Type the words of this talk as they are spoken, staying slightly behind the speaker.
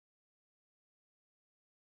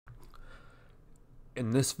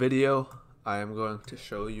In this video, I am going to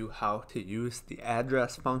show you how to use the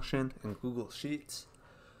address function in Google Sheets.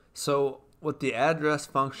 So what the address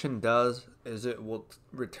function does is it will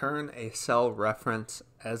return a cell reference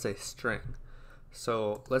as a string.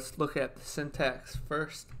 So let's look at the syntax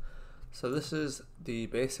first. So this is the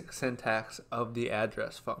basic syntax of the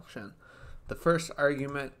address function. The first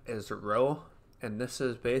argument is a row, and this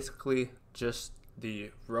is basically just the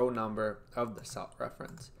row number of the cell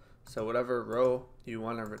reference. So whatever row you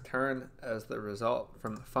want to return as the result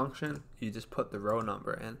from the function, you just put the row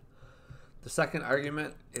number in. The second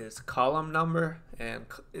argument is column number, and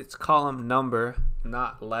it's column number,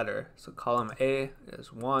 not letter. So column A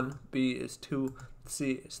is 1, B is 2,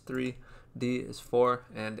 C is 3, D is 4,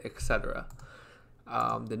 and etc.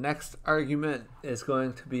 The next argument is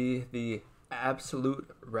going to be the absolute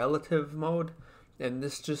relative mode, and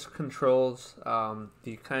this just controls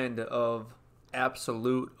the kind of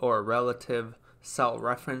absolute or relative cell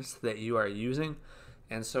reference that you are using.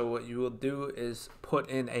 And so what you will do is put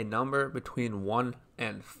in a number between 1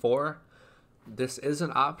 and 4. This is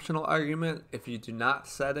an optional argument. If you do not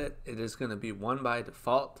set it, it is going to be 1 by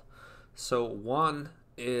default. So 1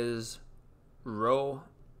 is row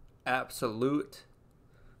absolute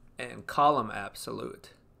and column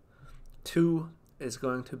absolute. 2 is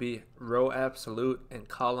going to be row absolute and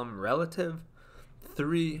column relative.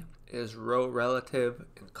 3 is row relative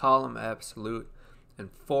and column absolute, and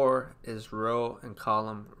 4 is row and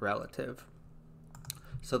column relative.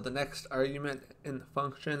 So the next argument in the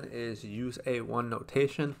function is use A1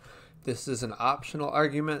 notation. This is an optional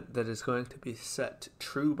argument that is going to be set to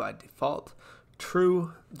true by default.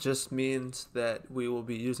 True just means that we will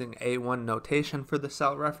be using A1 notation for the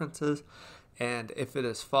cell references, and if it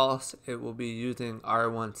is false, it will be using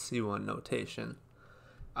R1 C1 notation.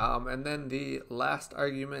 And then the last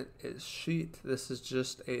argument is sheet. This is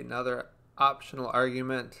just another optional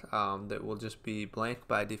argument that will just be blank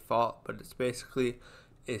by default, but it's basically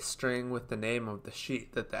a string with the name of the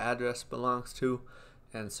sheet that the address belongs to.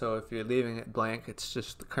 And so if you're leaving it blank, it's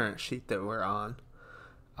just the current sheet that we're on.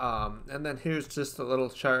 And then here's just a little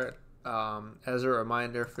chart as a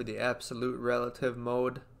reminder for the absolute relative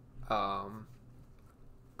mode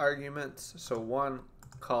arguments. So 1,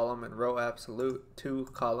 column and row absolute, 2,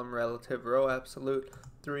 column relative row absolute,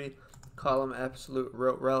 3, column absolute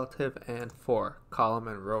row relative, and 4, column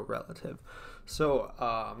and row relative. So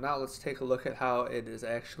now let's take a look at how it is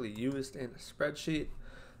actually used in a spreadsheet.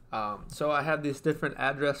 So I have these different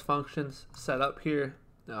address functions set up here.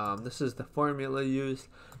 This is the formula used,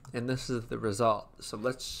 and this is the result. So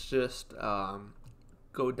let's just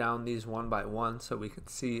go down these one by one so we can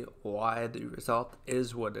see why the result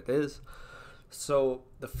is what it is. So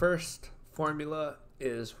the first formula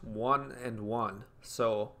is 1 and 1.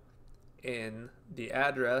 So in the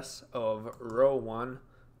address of row 1,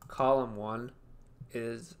 column 1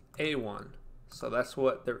 is A1. So that's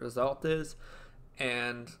what the result is.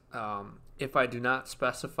 And if I do not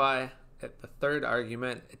specify at the third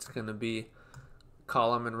argument, it's going to be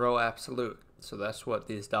column and row absolute. So that's what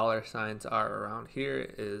these dollar signs are around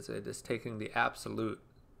here, is it is taking the absolute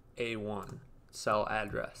A1 cell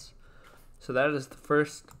address. So that is the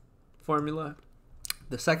first formula.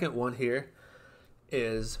 The second one here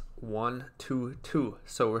is 1, 2, 2.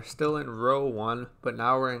 So we're still in row 1, but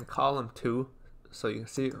now we're in column 2. So you can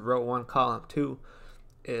see row 1, column 2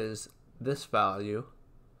 is this value,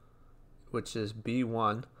 which is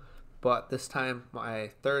B1. But this time my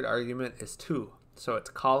third argument is 2. So it's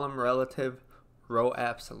column relative, row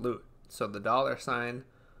absolute. So the dollar sign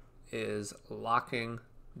is locking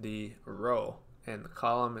the row, and the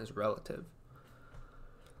column is relative.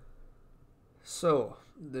 So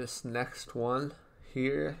this next one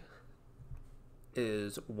here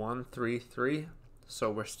is 1, 3, 3.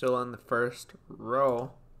 So we're still in the first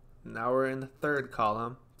row. Now we're in the third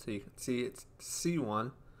column. So you can see it's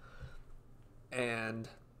C1 and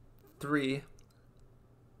 3,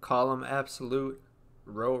 column absolute,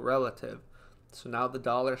 row relative. So now the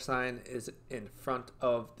dollar sign is in front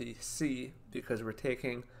of the C because we're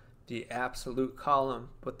taking the absolute column,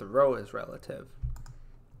 but the row is relative.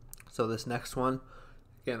 So this next one,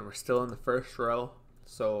 again, we're still in the first row,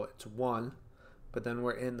 so it's 1, but then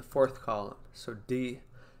we're in the fourth column, so D,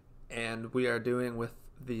 and we are doing with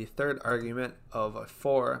the third argument of a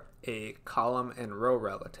 4, a column and row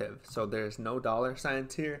relative. So there's no dollar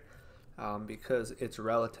signs here because it's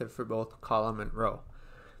relative for both column and row.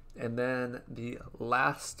 And then the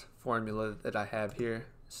last formula that I have here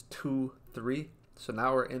is 2, 3. So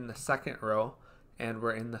now we're in the second row and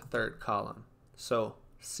we're in the third column. So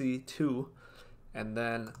C2, and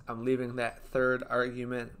then I'm leaving that third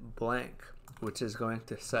argument blank, which is going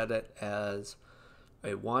to set it as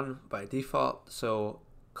a 1 by default, so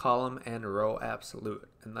column and row absolute,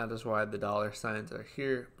 and that is why the dollar signs are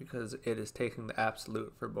here, because it is taking the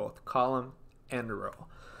absolute for both column and row.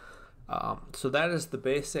 So that is the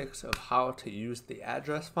basics of how to use the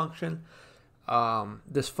address function.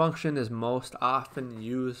 This function is most often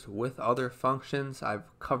used with other functions.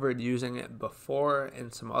 I've covered using it before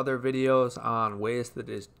in some other videos on ways that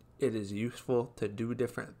it is useful to do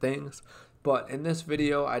different things. But in this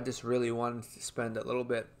video, I just really wanted to spend a little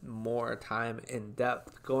bit more time in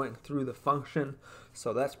depth going through the function.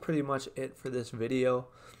 So that's pretty much it for this video.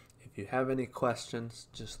 If you have any questions,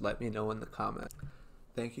 just let me know in the comments.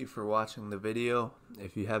 Thank you for watching the video.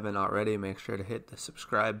 If you haven't already, make sure to hit the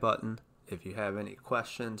subscribe button. If you have any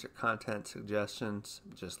questions or content suggestions,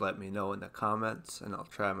 just let me know in the comments and I'll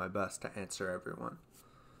try my best to answer everyone.